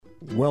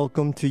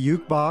Welcome to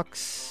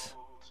Ukebox,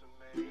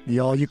 the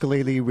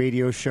all-ukulele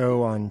radio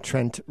show on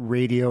Trent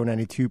Radio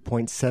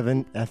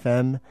 92.7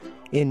 FM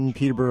in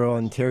Peterborough,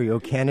 Ontario,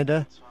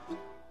 Canada.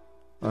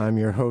 I'm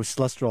your host,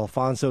 Lester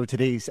Alfonso.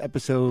 Today's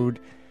episode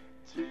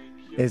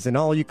is an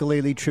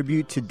all-ukulele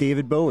tribute to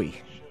David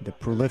Bowie. The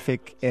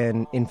prolific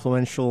and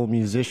influential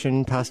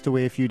musician passed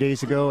away a few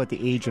days ago at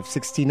the age of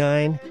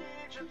 69.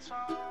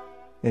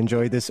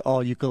 Enjoy this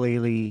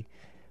all-ukulele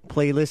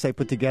playlist I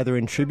put together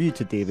in tribute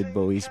to David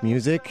Bowie's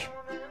music.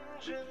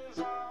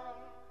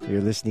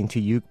 You're listening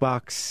to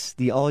Ukebox,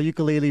 the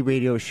all-ukulele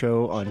radio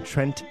show on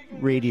Trent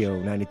Radio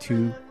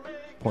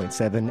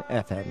 92.7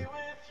 FM.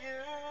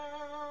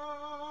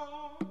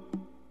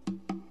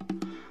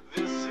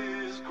 This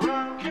is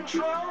ground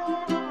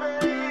control, the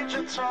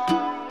Major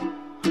Tom.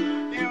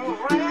 You've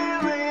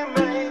really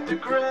made the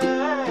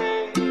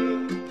grade,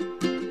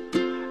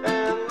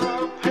 and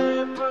the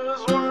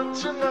papers want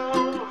to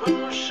know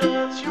whose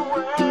shirts you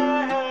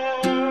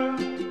wear.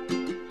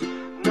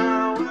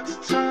 Now it's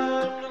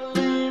time to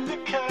leave the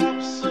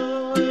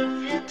capsule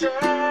if you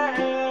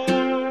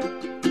dare.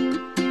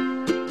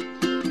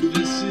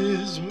 This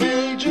is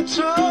Major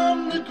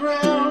Tom, the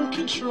ground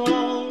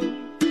control.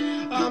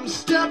 I'm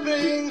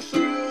stepping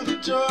through the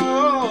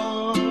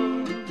door,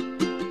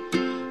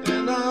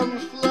 and I'm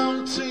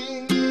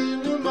floating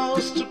in a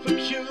most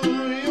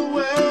peculiar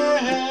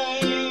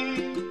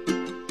way.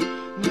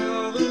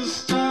 Now the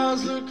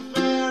stars look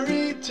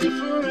very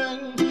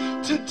different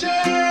today,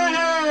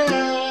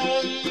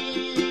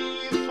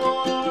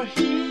 for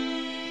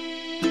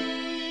here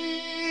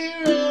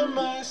am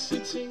I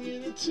sitting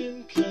in a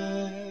tin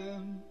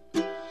can,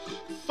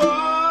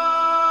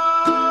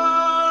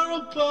 far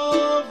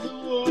above the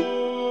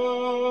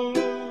world.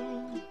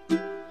 The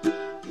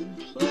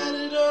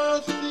planet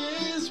Earth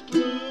is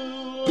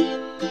blue,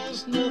 and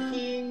there's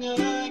nothing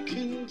I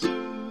can do.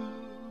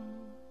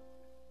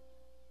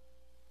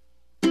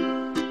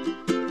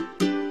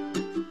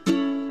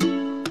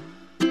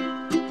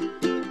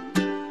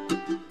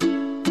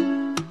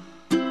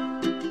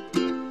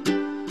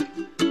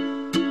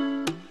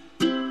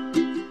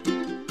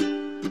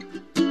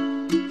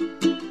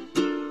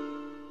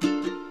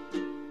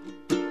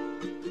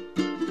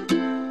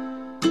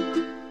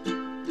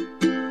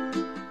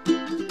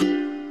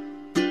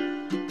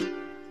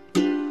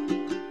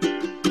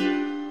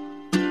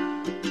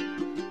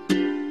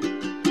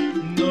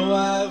 No,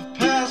 I've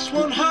passed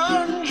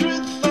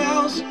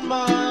 100,000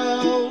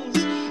 miles.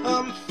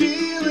 I'm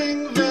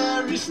feeling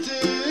very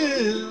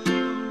still,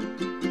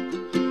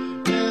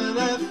 and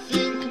I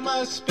think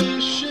my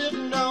spaceship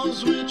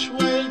knows which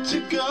way to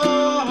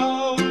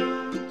go.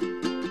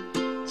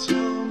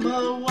 Tell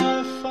my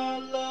wife I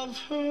love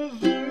her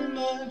very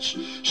much.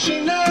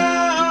 She knows.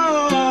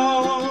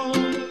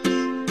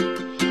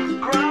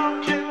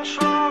 Ground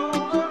control,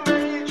 the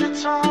Major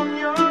Tom,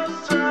 your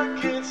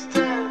circuit's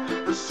dead.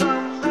 There's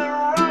something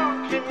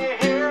wrong. Can you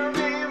hear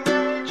me,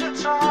 Major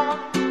Tom?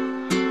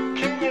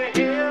 Can you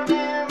hear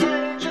me,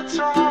 Major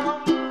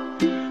Tom?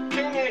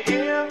 Can you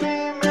hear me,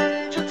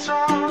 Major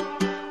Tom?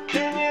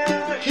 Can you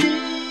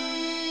hear?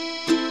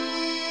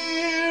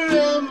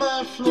 Am I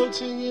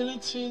floating in a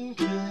tin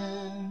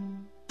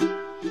can,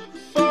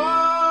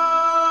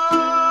 far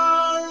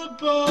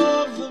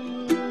above the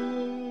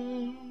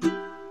moon?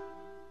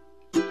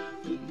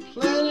 And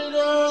planet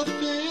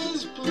Earth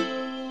is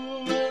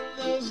blue, and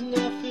there's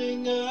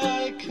nothing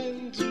I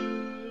can do.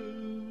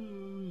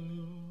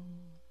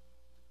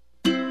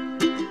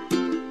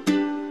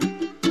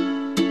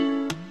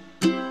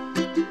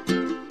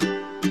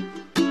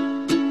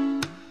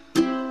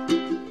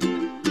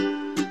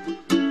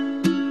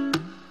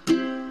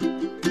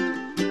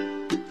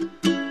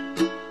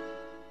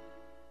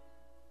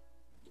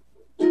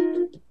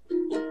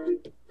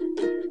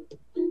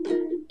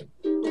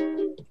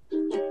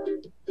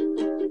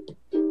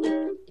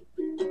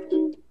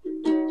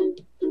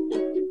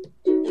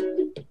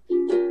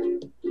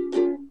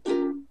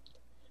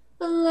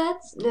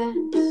 Let's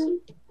dance.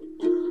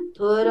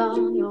 Put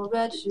on your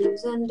red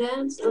shoes and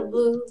dance the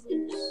blues.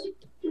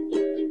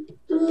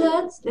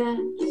 Let's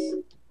dance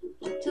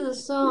to the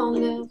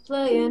song they're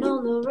playing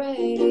on the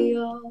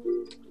radio.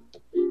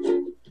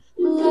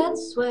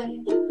 Let's sway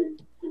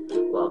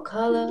while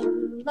color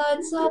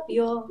lights up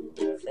your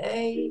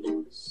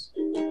face.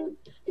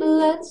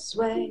 Let's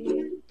sway,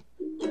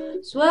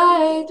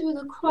 sway through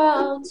the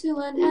crowd to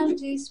an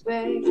empty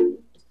space.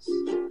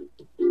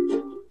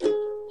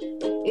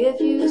 If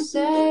you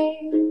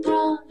say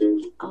run,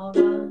 I'll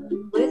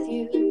run with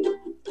you.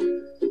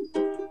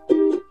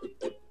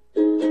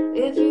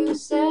 If you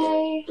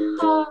say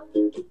heart,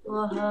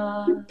 well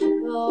heart,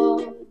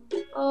 oh,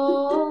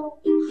 oh,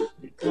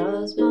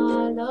 because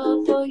my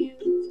love for you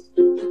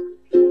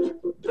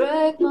will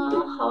break my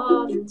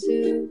heart in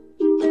two.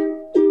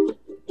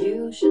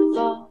 You should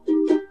fall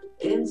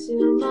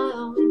into my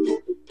arms,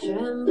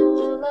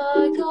 tremble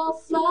like a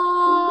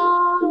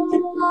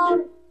flower.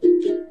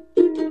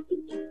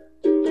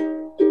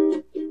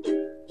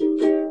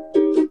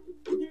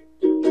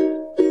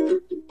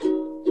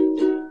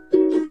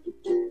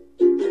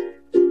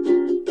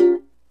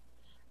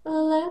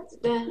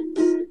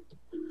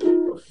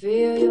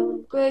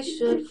 they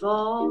should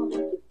fall.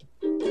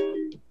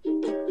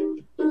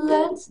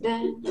 Let's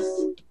dance,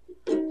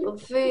 for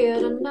fear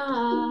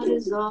tonight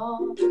is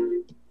all.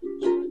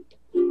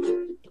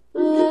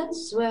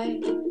 Let's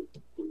sway,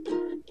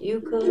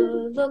 you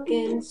could look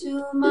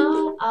into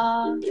my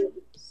eyes.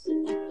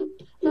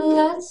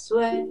 Let's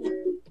sway,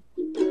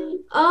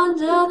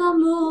 under the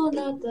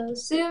moonlight, the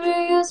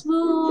serious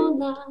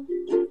moonlight.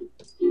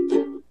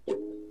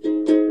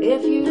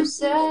 If you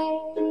say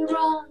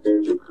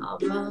run, I'll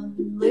run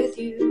with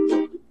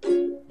you.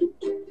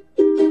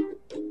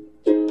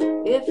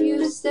 If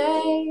you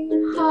say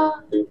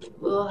hide,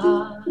 we'll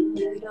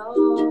hide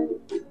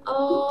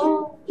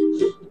all.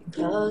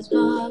 Because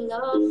my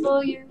love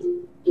for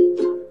you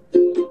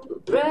will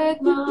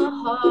break my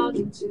heart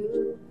in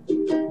two.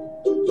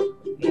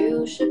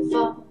 You should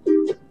fall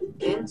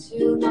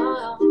into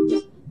my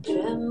arms,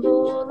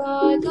 tremble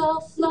like a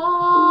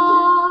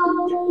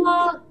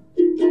flower.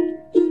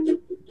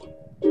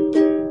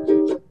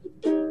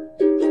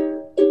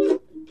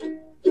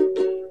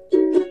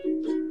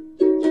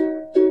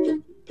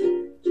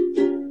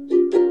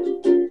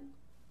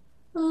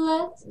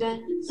 Let's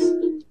dance,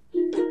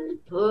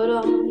 put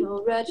on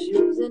your red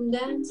shoes and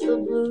dance the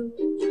blues.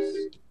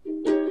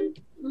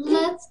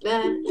 Let's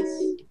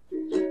dance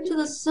to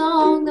the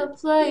song they're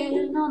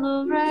playing on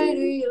the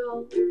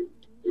radio.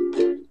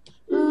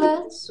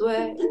 Let's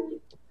sway,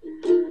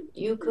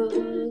 you could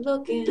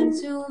look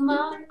into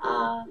my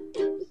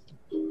eyes.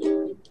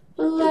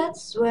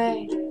 Let's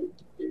sway,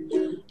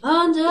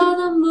 under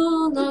the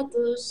moonlight,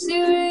 the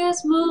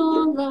serious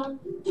moonlight.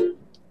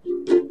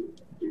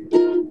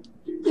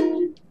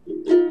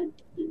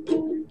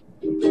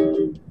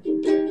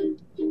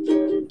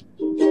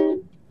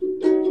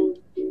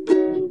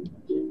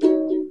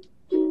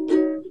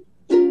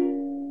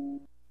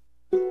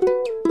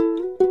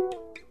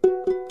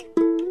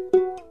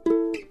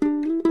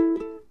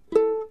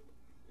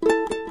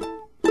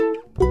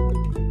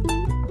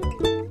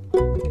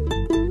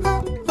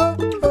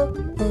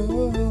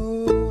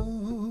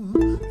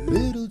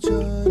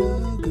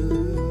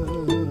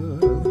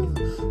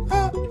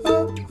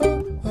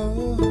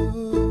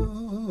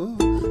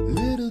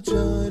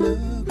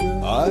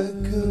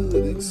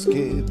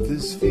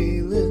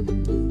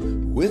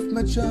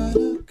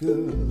 China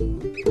girl,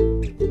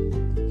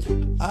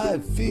 I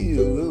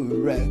feel a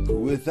wreck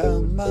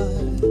without my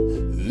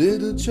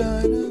little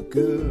China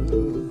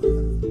girl.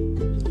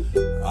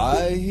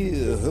 I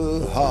hear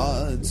her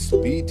heart's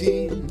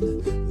beating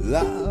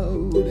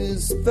loud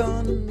as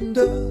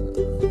thunder,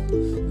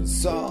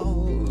 saw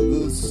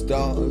the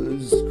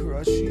stars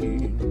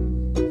crushing.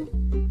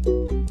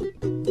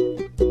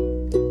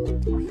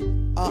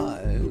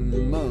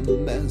 I'm a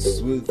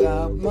mess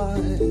without my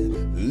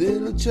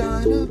little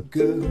China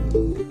girl.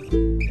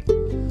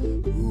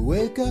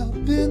 Wake up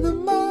in the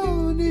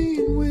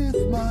morning with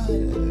my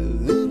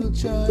little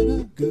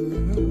China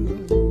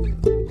girl.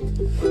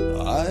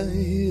 I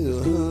hear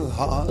her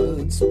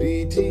heart's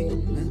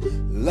beating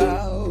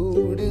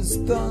loud as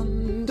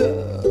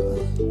thunder,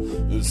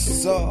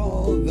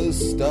 saw the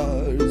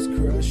stars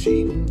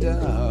crashing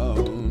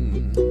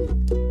down.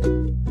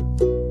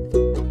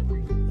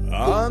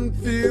 I'm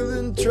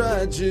feeling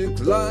tragic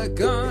like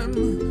I'm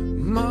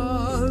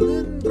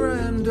Marlon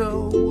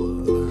Brando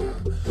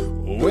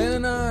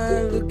when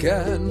I look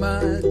at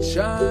my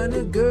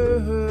China girl.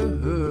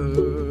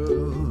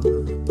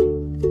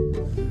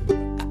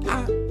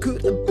 I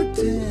couldn't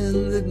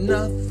pretend that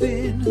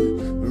nothing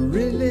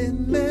really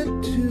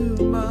meant too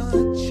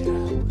much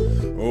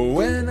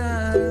when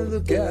I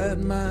look at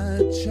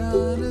my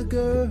China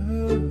girl.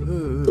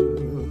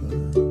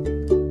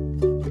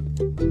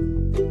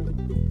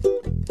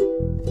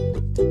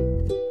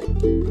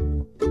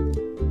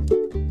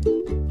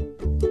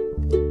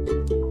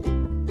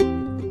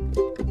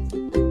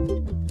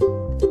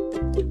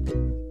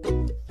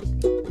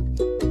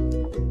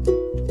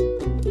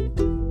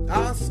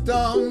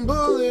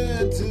 Stumble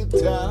into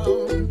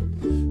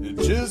town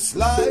just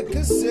like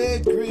a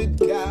sacred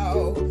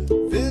cow.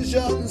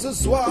 Visions of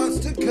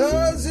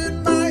swastikas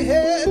in my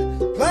head,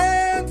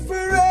 planned for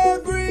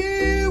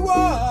everyone.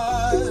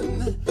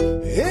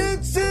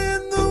 It's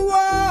in the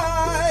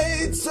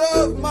whites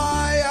of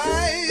my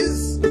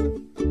eyes.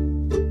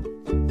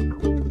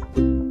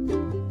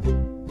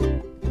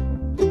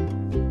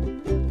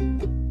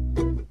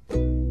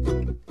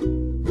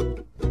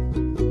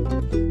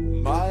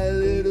 My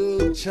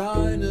little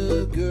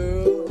China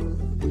girl,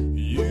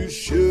 you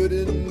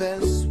shouldn't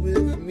mess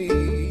with me.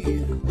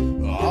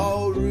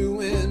 I'll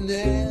ruin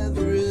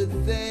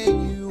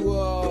everything you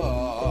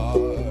are.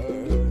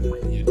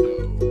 You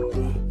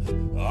know,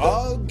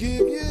 I'll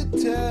give you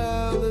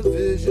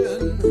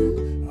television,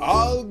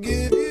 I'll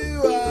give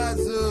you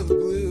eyes of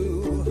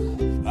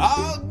blue,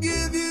 I'll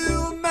give you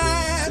a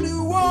man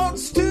who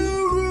wants to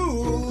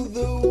rule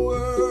the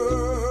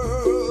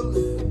world.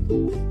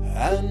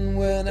 And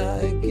when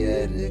I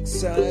get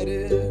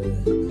excited,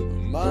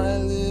 my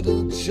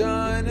little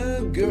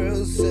China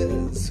girl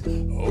says,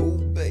 oh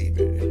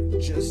baby,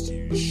 just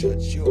you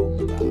shut your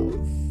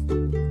mouth.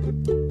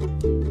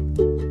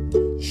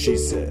 She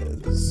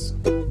says,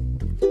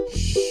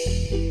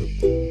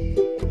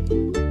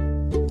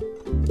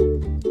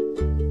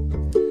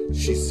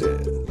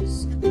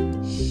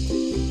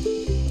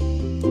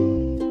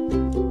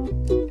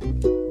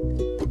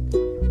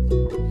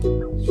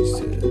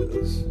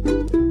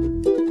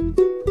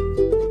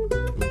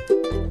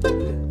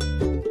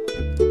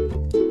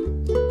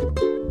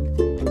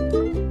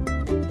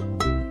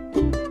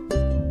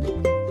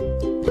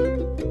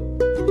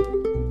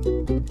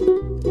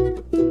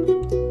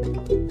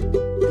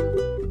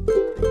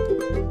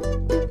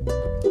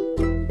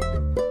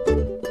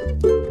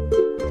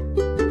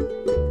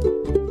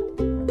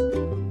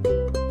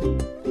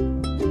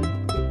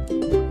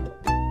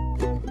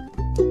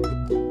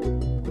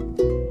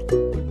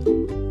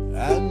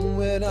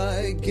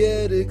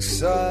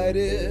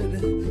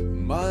 excited,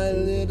 my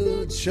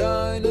little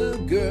China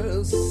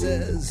girl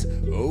says,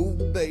 oh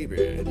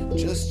baby,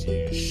 just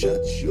you shut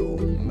your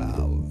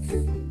mouth.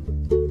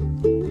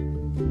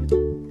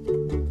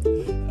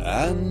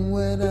 And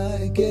when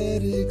I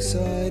get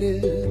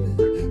excited,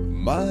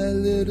 my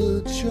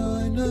little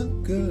China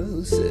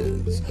girl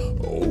says,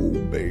 oh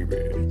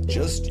baby,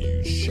 just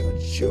you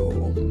shut your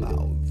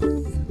mouth.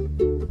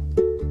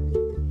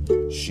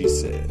 She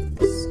says,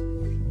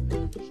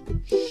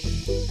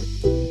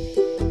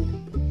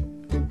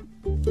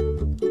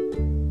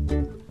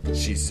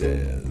 she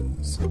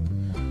says,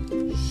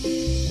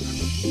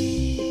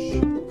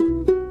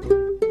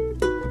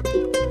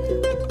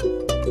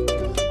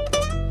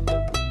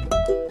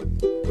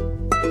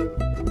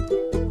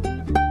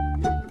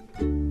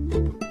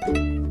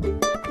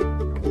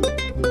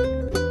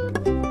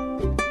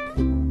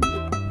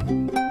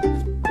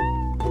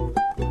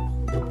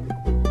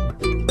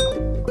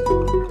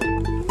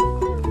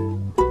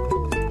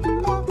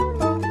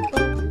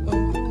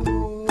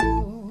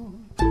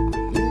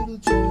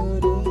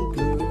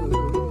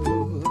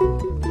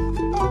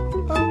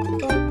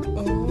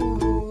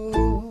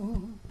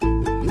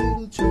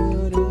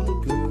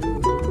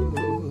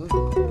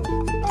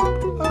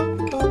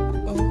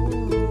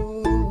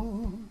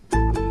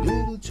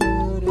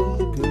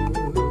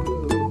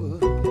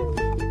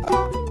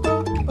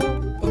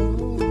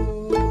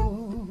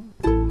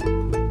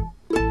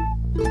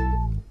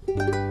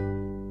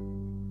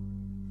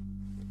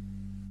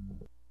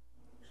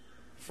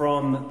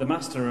 From the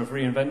master of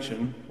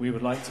reinvention, we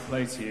would like to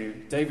play to you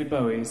David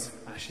Bowie's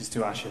Ashes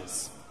to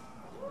Ashes.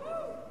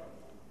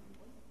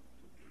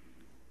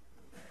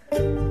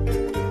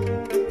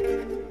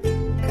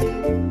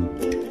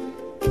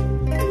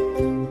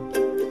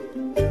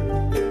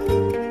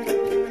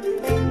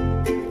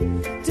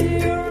 Do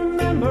you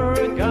remember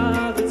a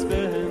guy that's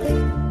been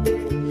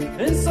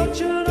in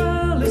such an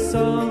early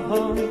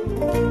song?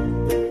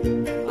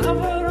 I've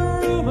heard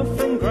a rumor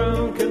from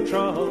ground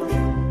control.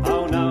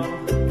 Oh no,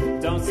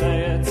 don't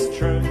say it's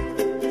true.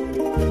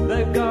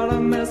 They've got a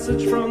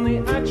message from the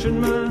action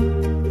man.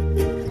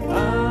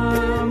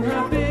 I'm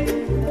happy,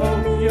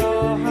 hope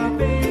you're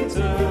happy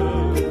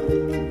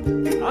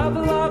too. I've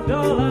loved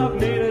all I've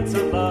needed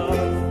to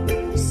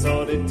love.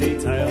 Sordid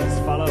details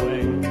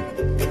following.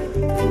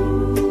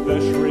 The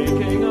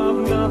shrieking of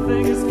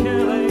nothing is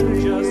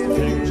killing. Just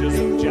pictures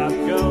of Jap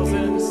girls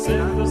in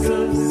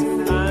synthesis.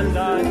 And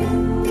I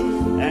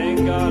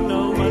ain't got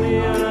no money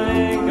and I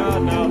ain't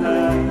got no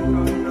hair.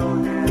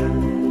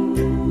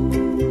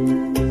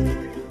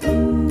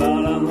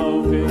 But I'm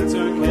hoping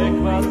to kick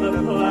but the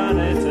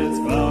planet is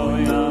blowing.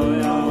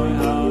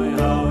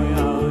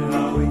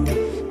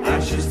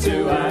 Ashes to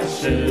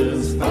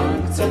ashes,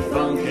 funk to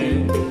funky.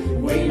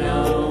 We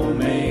know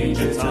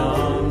Major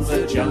Tom's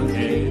a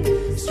junkie.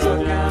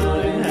 Struck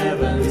out in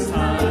heaven's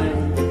high,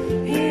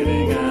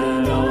 hitting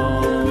an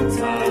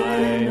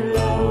all-time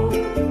low.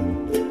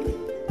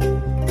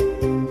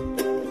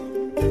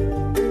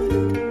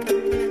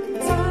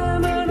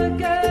 Time and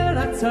again I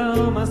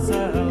tell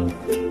myself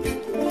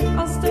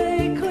I'll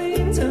stay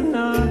clean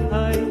tonight,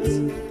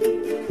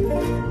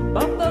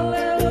 but the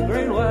little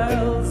green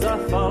whales are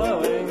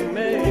following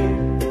me.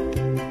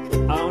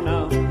 Oh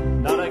no,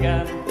 not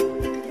again.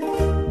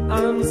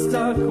 I'm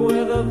stuck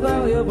with a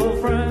valuable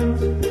friend.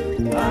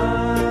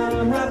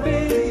 I'm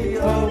happy,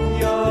 hope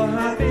you're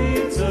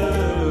happy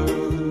too.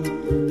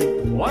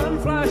 One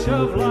flash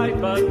of light,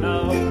 but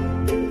no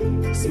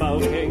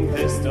smoking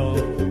pistol.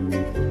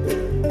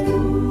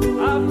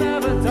 I've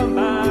never done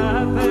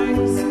bad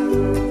things.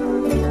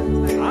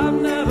 I've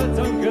never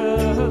done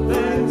good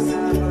things.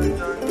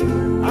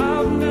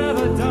 I've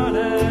never done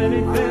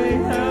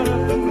anything out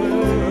of the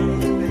blue.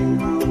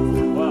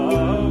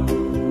 Whoa.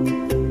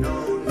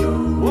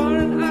 Want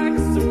an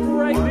axe to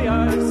break the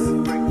ice.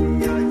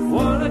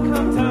 Wanna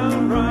come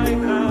down right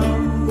now.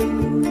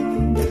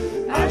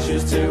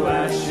 Ashes to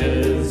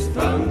ashes,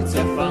 funk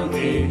to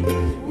funky.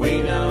 We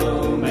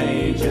know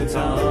Major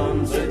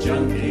Tom's a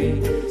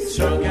junkie.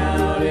 Struck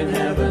out in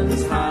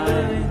heaven's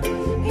high,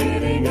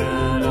 hitting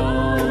an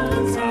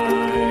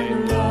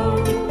all-time low.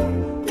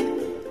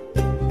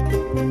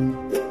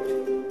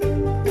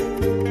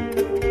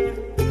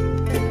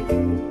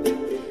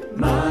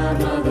 My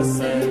mother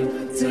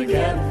said to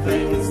get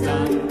things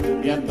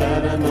done, you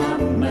better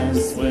not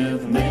mess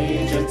with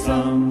Major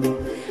Tom.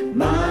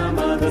 My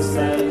mother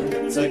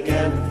said to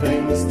get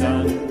things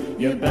done,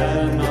 you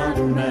better not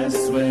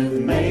mess with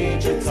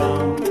Major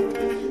Tom.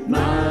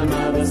 My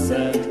mother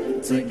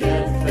said to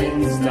get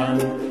things done,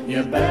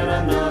 you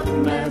better not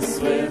mess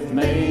with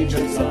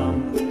Major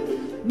Tom.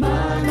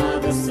 My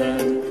mother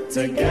said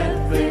to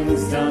get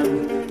things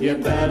done, you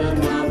better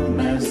not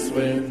mess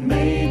with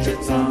Major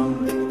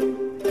Tom.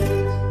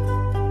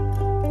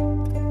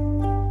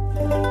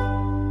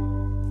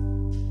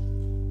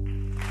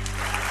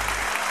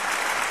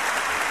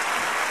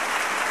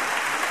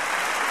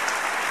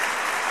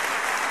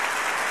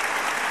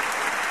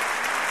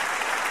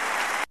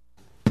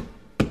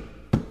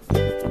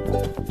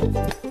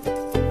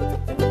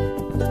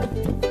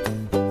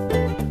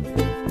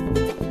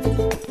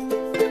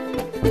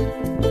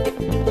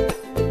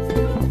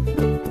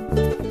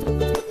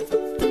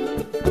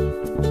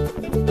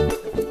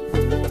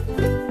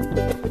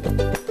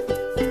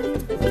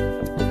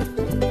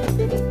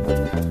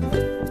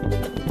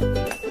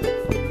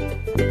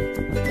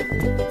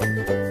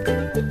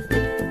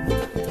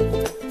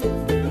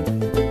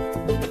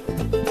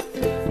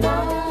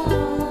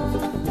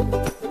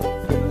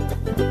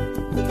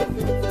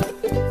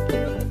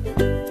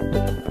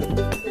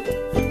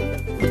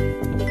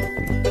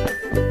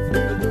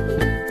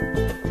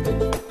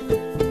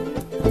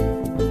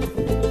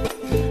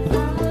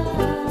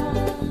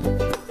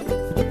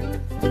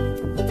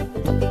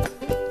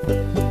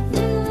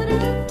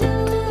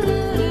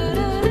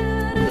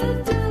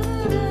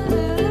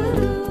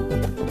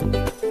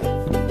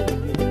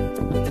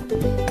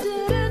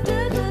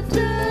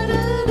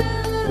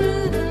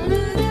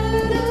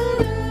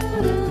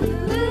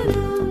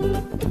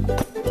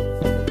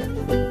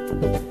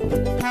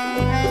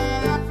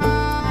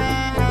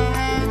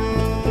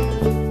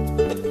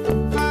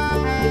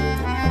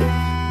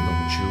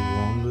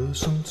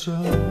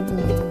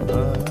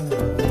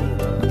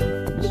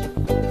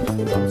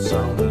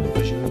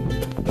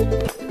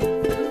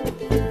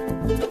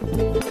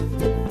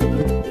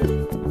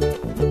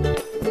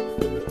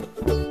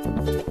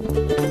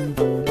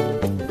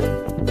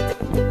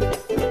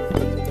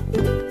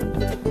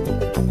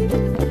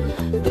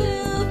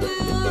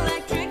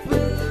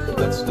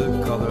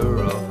 color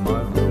of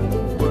my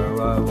room where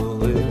I will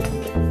live.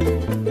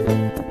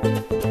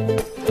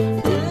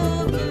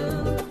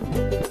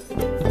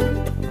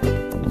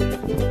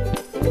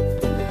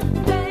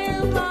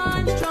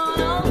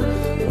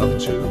 Nothing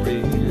to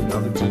read,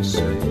 nothing to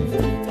say.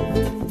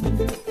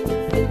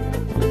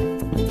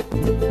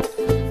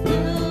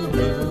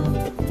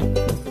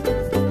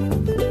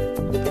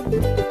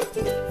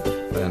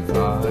 Then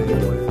I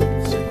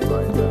will sit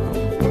right down,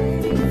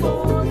 waiting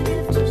for the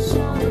gift of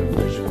sun and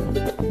vision.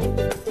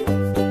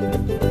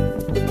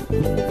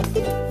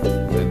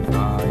 Then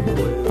I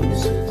will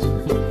sit,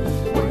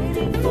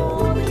 waiting for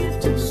the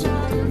gift of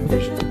sun and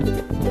vision.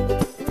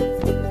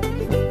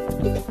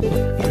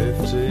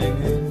 Drifting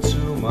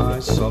into my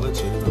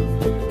solitude,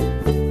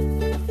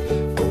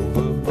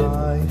 over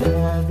my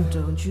head.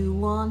 Don't you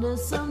wonder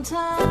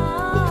sometimes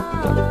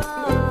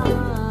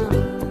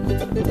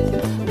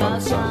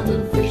about sound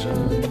and vision?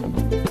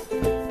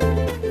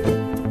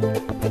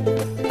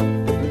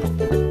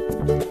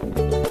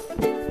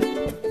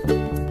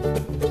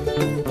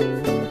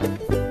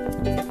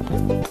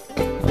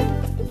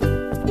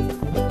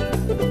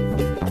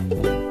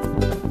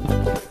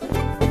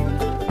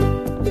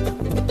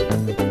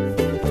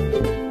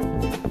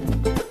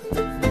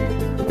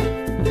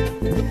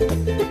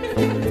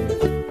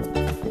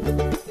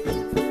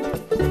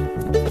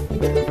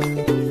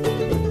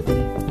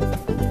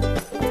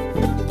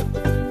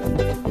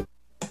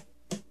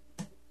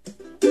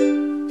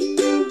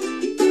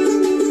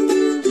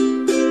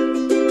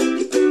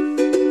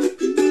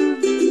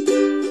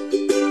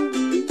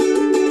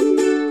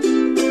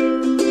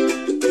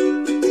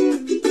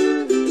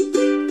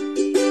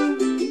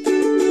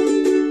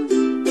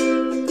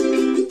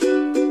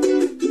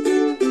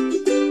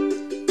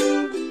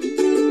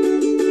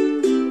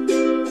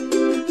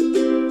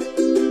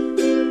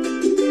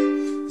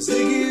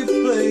 Ziggy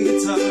play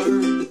guitar,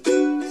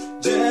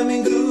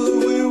 jamming good,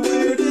 we're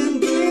weird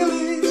and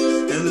gilly,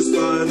 and the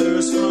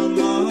spiders from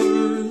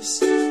Mars.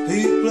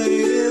 He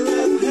played it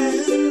left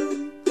hand,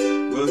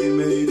 well he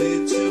made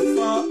it too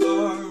far.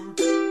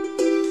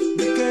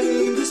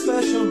 Became the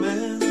special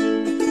man,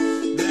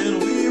 then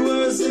we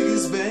were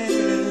Ziggy's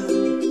band.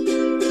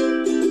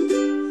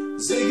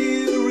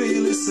 Ziggy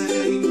really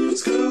sang,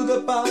 screw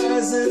the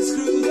pies and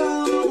screw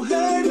down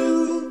hairdo.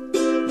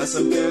 That's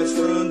some cats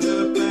from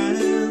Japan.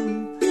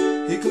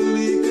 He could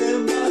leave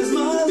them by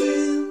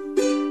smiling,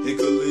 he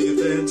could leave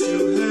them to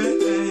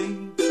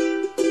hang.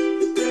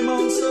 Came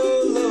on so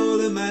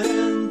lowly,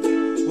 man,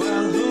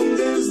 while whom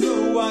there's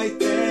no white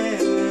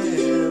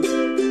damn.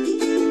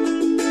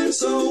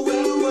 So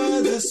where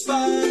were the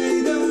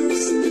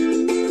spiders?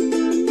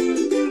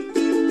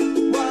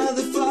 While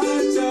the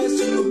fly tries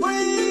to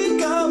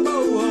break our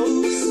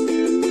bows,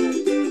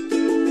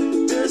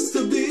 just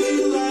to be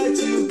light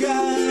to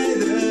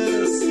guide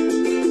us.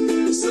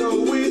 So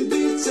we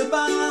beat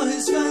about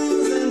his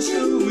fans and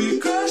should we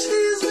crush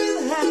his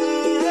with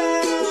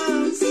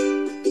hands?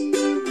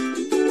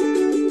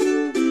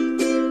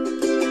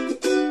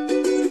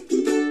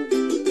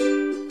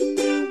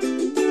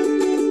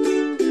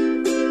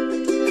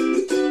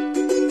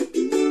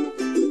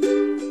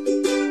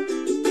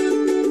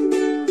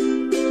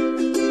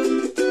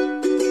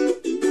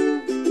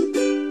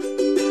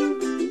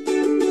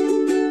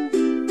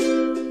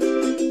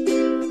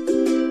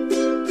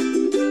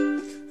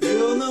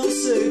 Eu não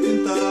sei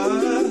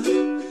pintar,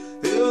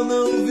 eu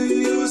não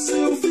vi o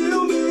seu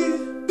filme,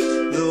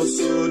 não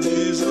sou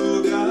de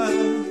jogar,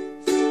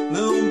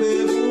 não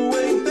bebo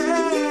em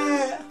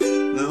pé,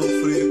 não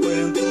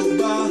frequento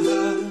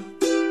barra.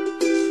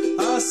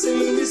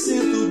 Assim me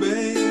sinto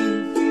bem,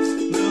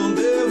 não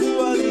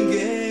devo a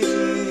ninguém.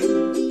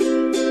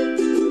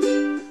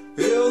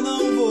 Eu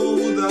não vou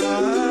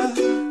mudar,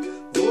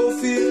 vou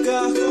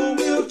ficar com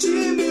meu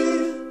time,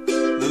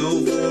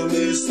 não vou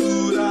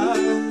misturar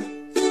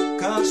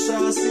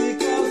cachaça e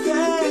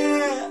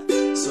café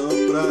só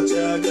pra te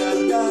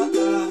agradar.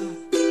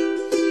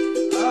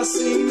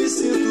 Assim me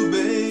sinto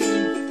bem,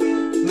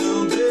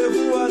 não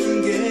devo a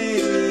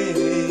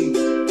ninguém.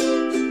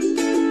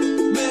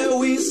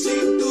 Meu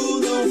instinto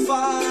não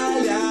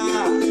falha,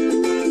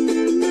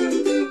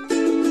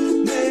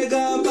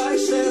 nega,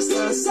 baixa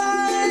essa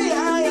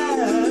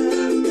saia.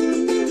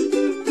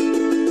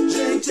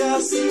 Gente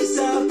assim se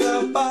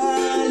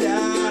atrapalha.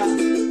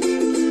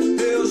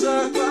 Eu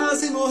já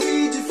quase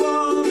morri de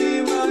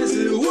fome, mas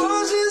eu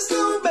hoje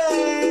estou bem.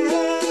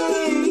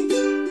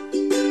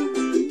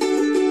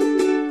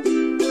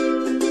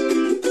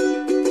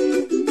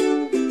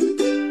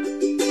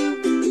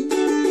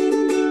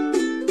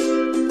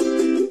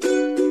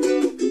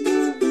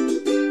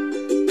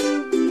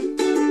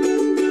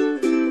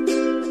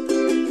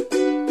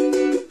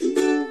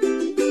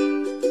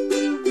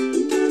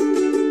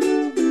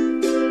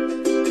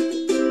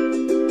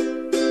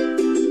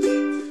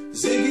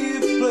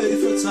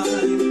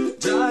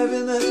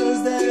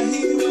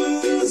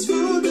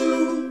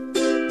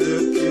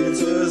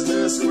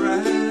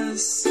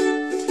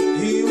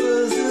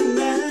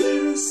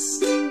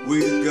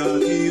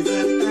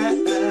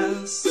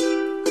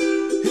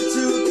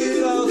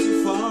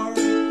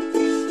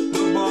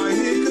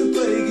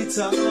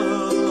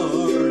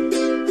 guitar,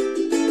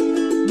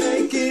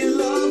 making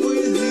love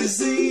with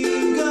his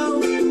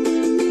ego.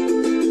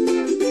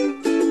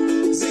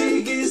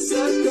 Ziggy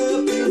sucked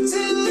up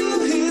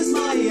into his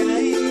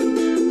mind,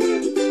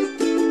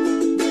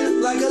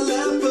 like a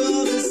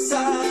leper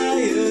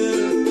messiah.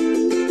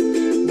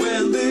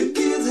 When the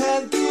kids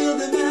had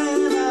killed the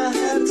man, I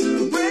had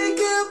to break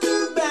up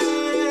the band.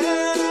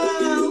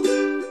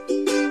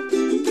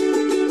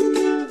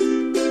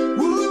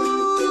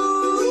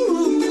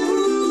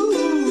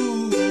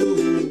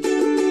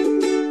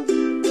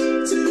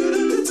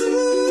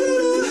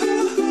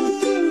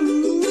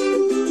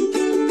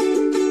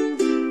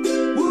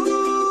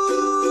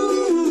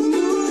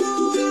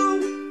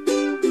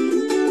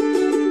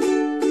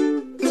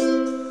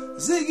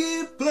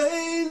 Ziggy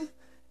played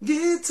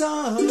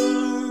guitar.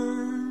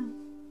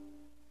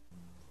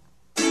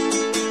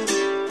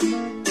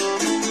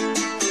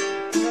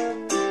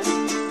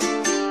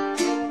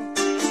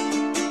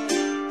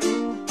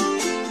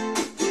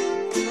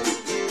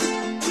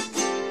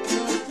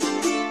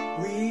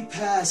 We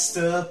passed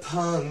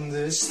upon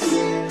the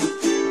stair.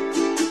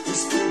 We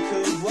spoke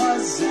of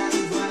was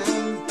and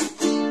when,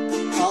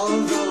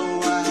 although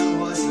I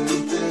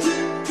wasn't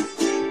there.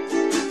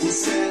 He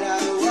said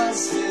I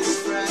was his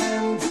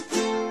friend,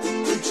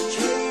 which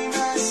came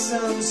as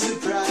some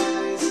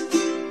surprise.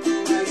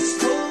 I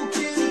spoke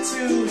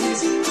into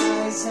his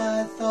eyes.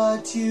 I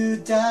thought you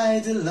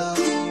died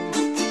alone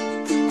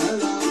a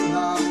long,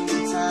 long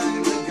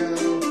time ago.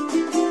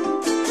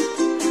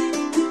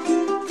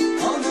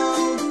 Oh no,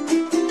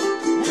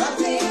 not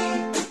me.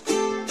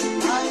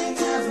 I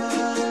never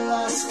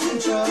lost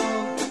control.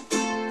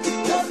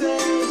 Your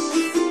face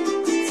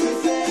to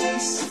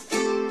face,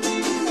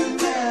 the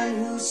man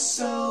who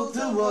sold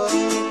the world.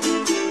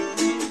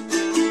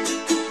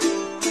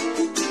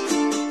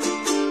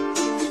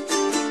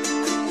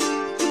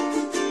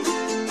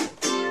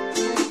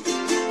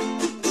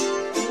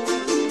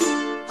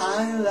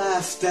 I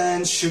laughed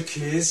and shook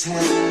his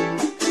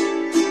hand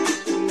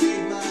and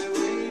made my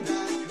way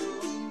back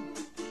home.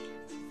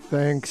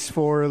 Thanks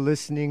for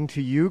listening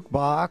to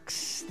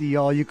Ukebox, the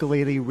all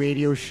ukulele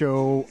radio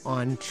show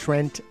on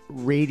Trent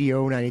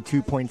Radio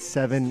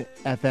 92.7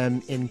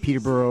 FM in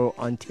Peterborough,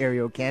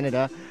 Ontario,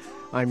 Canada.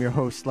 I'm your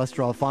host,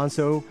 Lester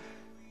Alfonso.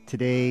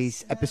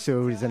 Today's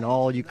episode is an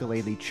all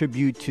ukulele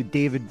tribute to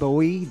David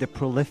Bowie, the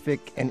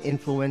prolific and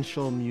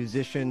influential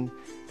musician,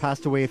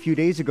 passed away a few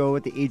days ago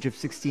at the age of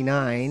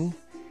 69.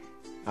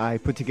 I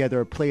put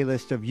together a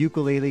playlist of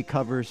ukulele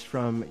covers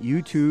from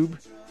YouTube.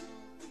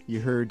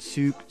 You heard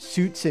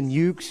Suits and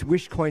Ukes,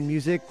 Wishcoin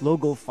Music,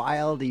 Logo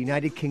File, the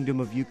United Kingdom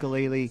of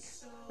Ukulele,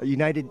 the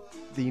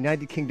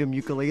United Kingdom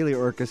Ukulele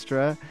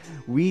Orchestra,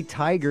 We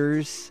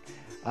Tigers,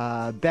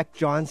 Beck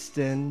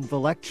Johnston,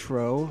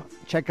 Velectro.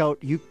 Check out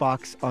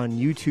Ukebox on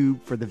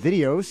YouTube for the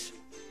videos.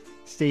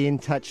 Stay in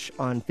touch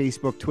on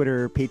Facebook,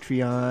 Twitter,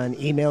 Patreon.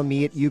 Email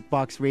me at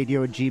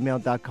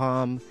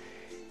ukeboxradio@gmail.com.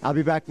 I'll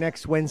be back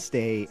next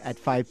Wednesday at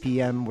 5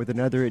 p.m. with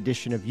another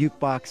edition of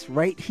Ukebox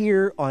right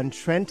here on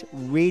Trent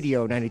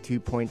Radio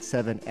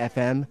 92.7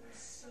 FM.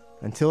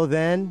 Until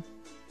then,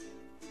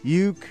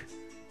 uke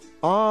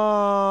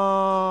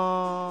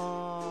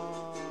on!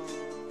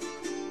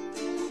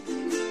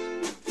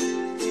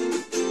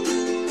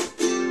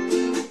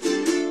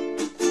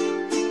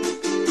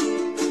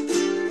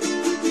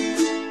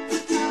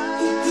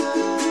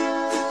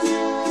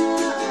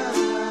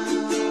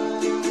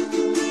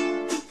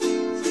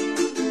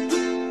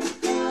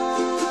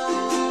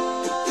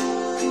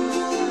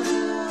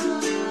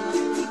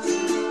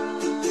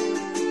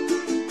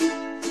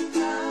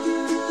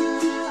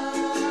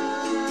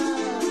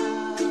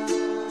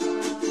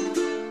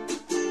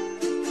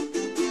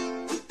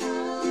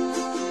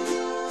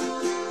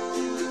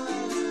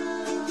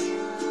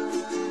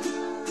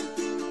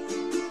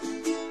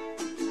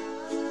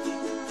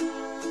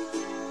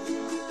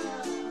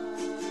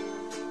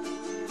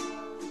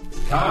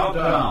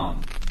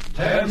 Countdown.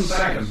 10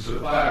 seconds to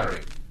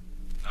firing.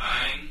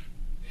 9,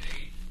 8,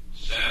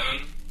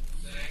 7,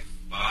 6,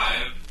 5,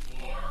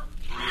 4,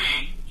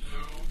 3,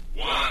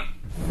 2,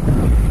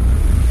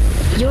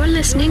 1. You're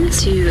listening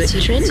to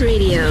Trent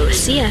Radio,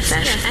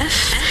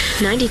 CFFF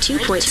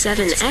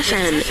 92.7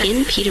 FM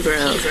in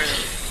Peterborough.